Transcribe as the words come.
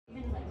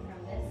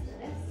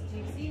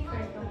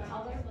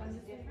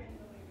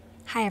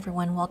Hi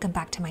everyone, welcome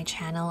back to my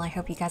channel. I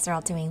hope you guys are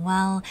all doing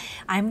well.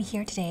 I'm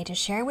here today to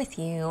share with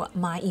you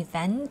my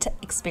event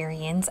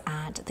experience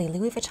at the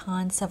Louis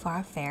Vuitton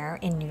Savoir Faire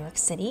in New York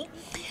City.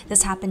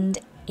 This happened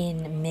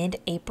in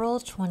mid-April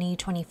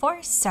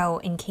 2024, so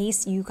in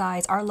case you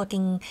guys are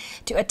looking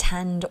to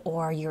attend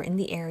or you're in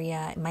the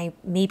area,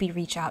 maybe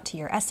reach out to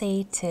your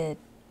SA to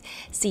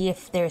see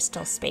if there's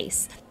still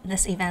space.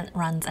 This event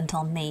runs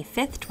until May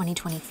 5th,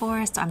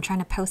 2024, so I'm trying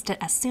to post it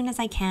as soon as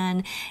I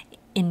can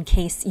in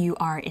case you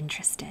are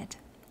interested.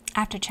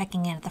 After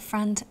checking in at the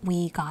front,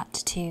 we got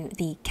to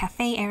the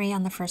cafe area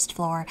on the first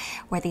floor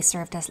where they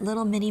served us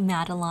little mini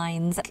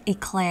madeleines,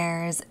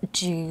 eclairs,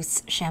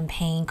 juice,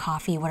 champagne,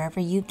 coffee, whatever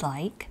you'd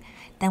like.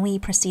 Then we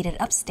proceeded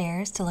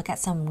upstairs to look at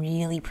some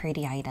really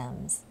pretty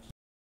items.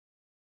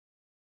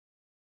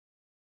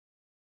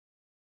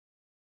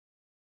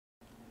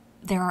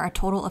 There are a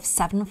total of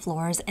 7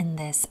 floors in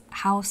this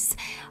house.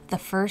 The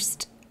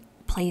first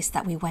place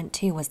that we went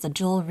to was the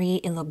jewelry.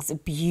 It looks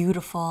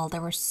beautiful.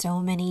 There were so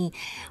many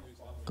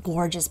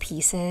gorgeous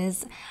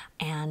pieces,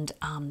 and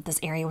this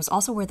area was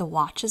also where the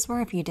watches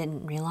were, if you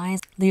didn't realize.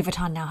 Louis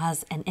Vuitton now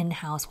has an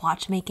in-house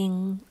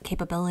watchmaking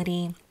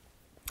capability,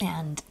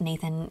 and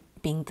Nathan,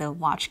 being the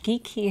watch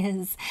geek he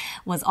is,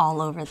 was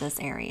all over this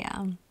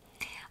area.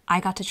 I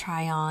got to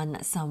try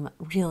on some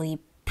really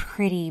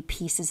pretty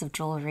pieces of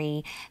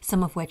jewelry,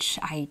 some of which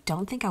I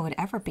don't think I would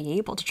ever be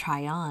able to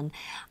try on.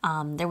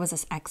 There was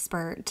this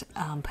expert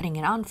putting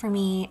it on for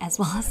me, as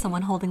well as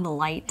someone holding the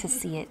light to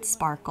see it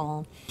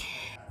sparkle.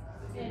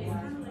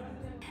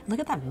 Look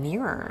at that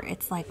mirror.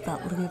 It's like the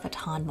Louis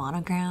Vuitton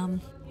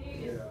monogram.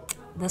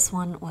 This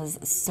one was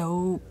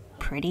so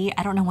pretty.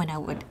 I don't know when I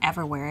would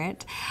ever wear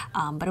it,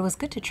 but it was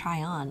good to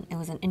try on. It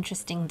was an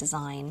interesting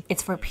design.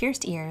 It's for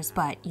pierced ears,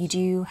 but you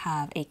do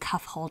have a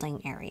cuff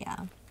holding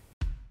area.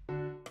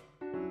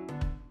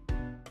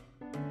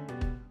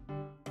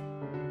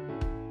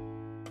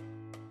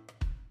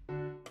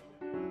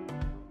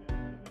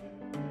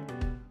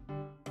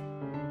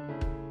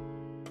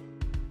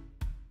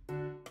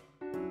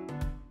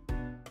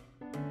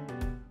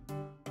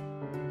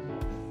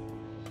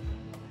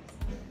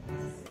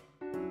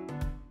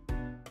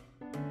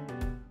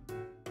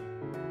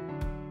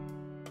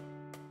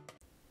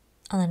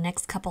 On the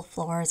next couple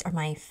floors are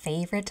my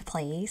favorite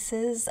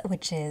places,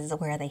 which is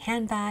where the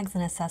handbags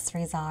and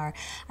accessories are.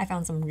 I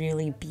found some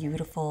really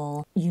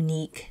beautiful,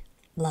 unique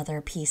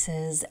leather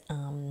pieces.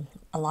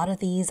 A lot of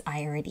these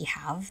I already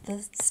have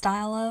the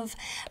style of,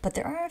 but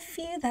there are a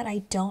few that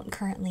I don't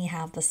currently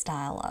have the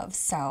style of.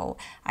 So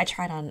I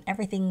tried on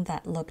everything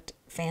that looked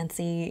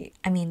fancy.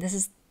 I mean, this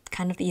is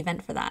kind of the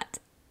event for that.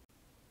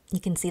 You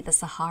can see the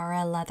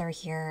Sahara leather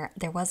here.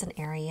 There was an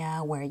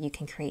area where you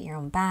can create your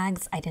own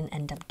bags. I didn't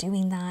end up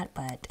doing that,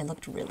 but it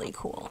looked really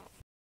cool.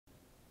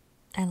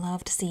 I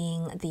loved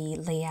seeing the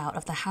layout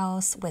of the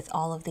house with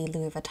all of the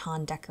Louis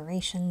Vuitton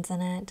decorations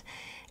in it.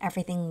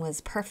 Everything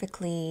was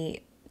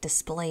perfectly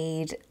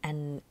displayed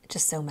and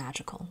just so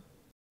magical.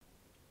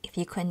 If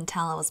you couldn't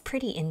tell, I was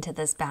pretty into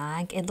this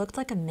bag. It looked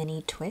like a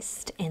mini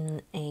twist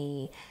in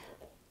a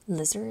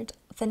lizard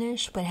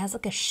finish, but it has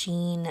like a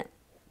sheen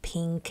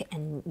pink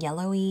and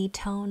yellowy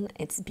tone.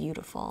 It's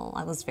beautiful.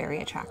 I was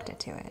very attracted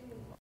to it.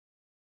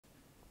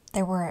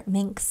 There were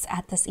minks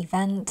at this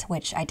event,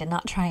 which I did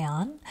not try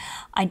on.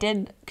 I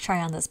did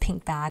try on this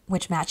pink bag,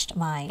 which matched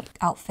my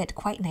outfit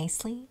quite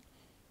nicely.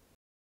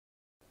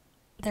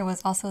 There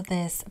was also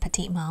this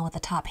petite malle with a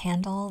top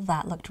handle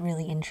that looked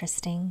really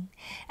interesting.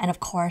 And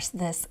of course,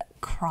 this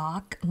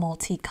croc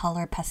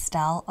multicolor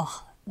pastel.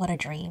 Oh, what a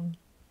dream.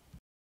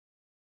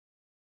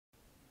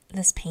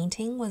 This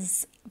painting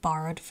was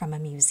borrowed from a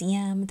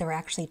museum. There were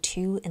actually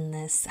 2 in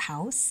this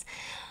house.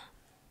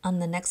 On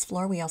the next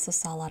floor, we also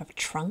saw a lot of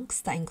trunks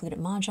that included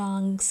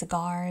mahjong,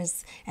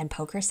 cigars, and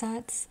poker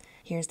sets.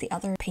 Here's the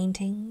other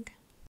painting.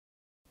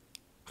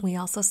 We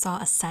also saw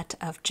a set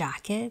of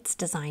jackets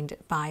designed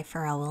by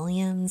Pharrell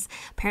Williams.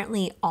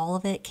 Apparently, all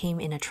of it came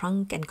in a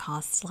trunk and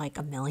cost like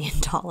 $1 million.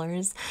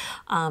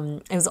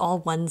 It was all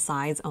one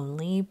size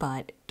only,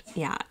 but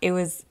yeah, it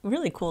was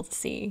really cool to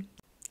see.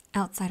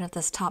 Outside of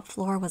this top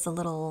floor was a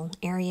little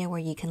area where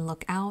you can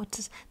look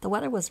out. The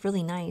weather was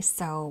really nice,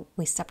 so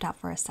we stepped out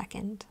for a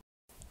second.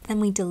 Then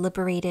we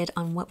deliberated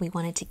on what we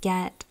wanted to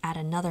get at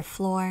another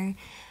floor.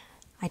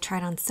 I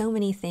tried on so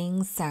many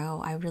things,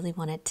 so I really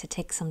wanted to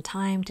take some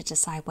time to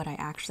decide what I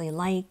actually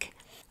like.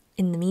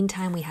 In the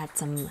meantime, we had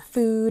some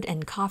food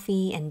and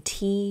coffee and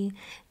tea.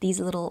 These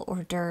little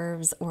hors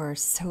d'oeuvres were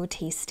so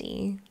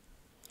tasty.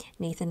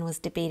 Nathan was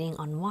debating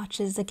on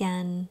watches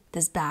again.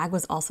 This bag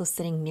was also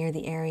sitting near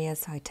the area,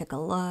 so I took a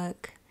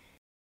look.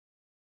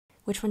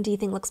 Which one do you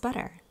think looks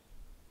better?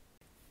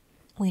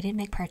 We did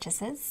make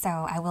purchases, so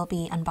I will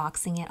be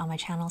unboxing it on my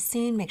channel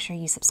soon. Make sure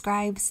you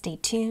subscribe, stay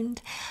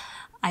tuned.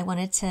 I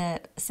wanted to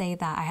say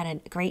that I had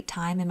a great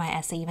time, and my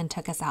SA even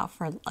took us out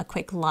for a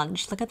quick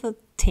lunch. Look at the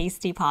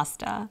tasty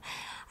pasta.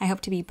 I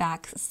hope to be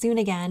back soon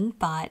again,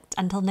 but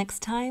until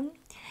next time,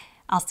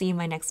 I'll see you in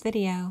my next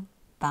video.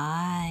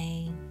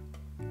 Bye.